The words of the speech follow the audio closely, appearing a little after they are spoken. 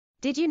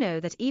Did you know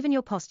that even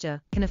your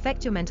posture can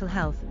affect your mental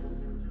health?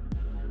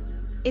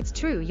 It's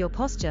true, your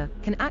posture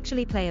can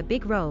actually play a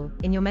big role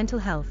in your mental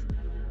health.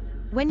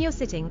 When you're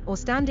sitting or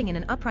standing in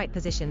an upright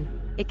position,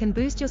 it can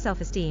boost your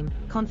self-esteem,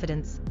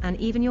 confidence, and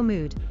even your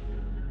mood.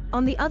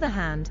 On the other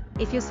hand,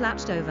 if you're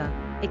slouched over,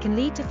 it can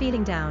lead to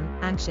feeling down,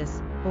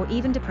 anxious, or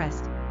even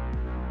depressed.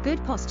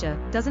 Good posture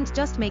doesn't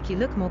just make you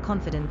look more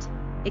confident,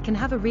 it can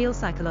have a real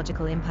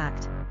psychological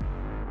impact.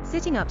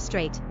 Sitting up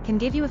straight can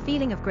give you a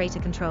feeling of greater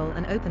control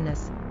and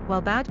openness,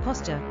 while bad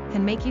posture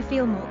can make you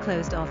feel more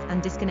closed off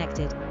and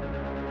disconnected.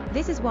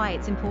 This is why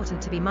it's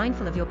important to be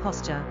mindful of your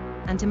posture,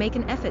 and to make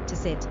an effort to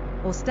sit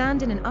or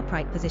stand in an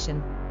upright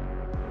position.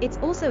 It's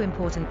also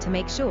important to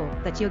make sure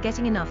that you're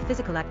getting enough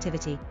physical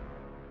activity.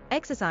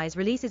 Exercise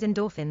releases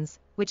endorphins,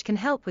 which can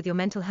help with your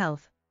mental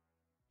health.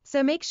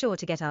 So make sure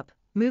to get up,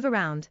 move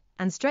around,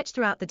 and stretch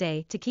throughout the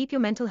day to keep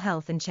your mental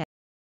health in check.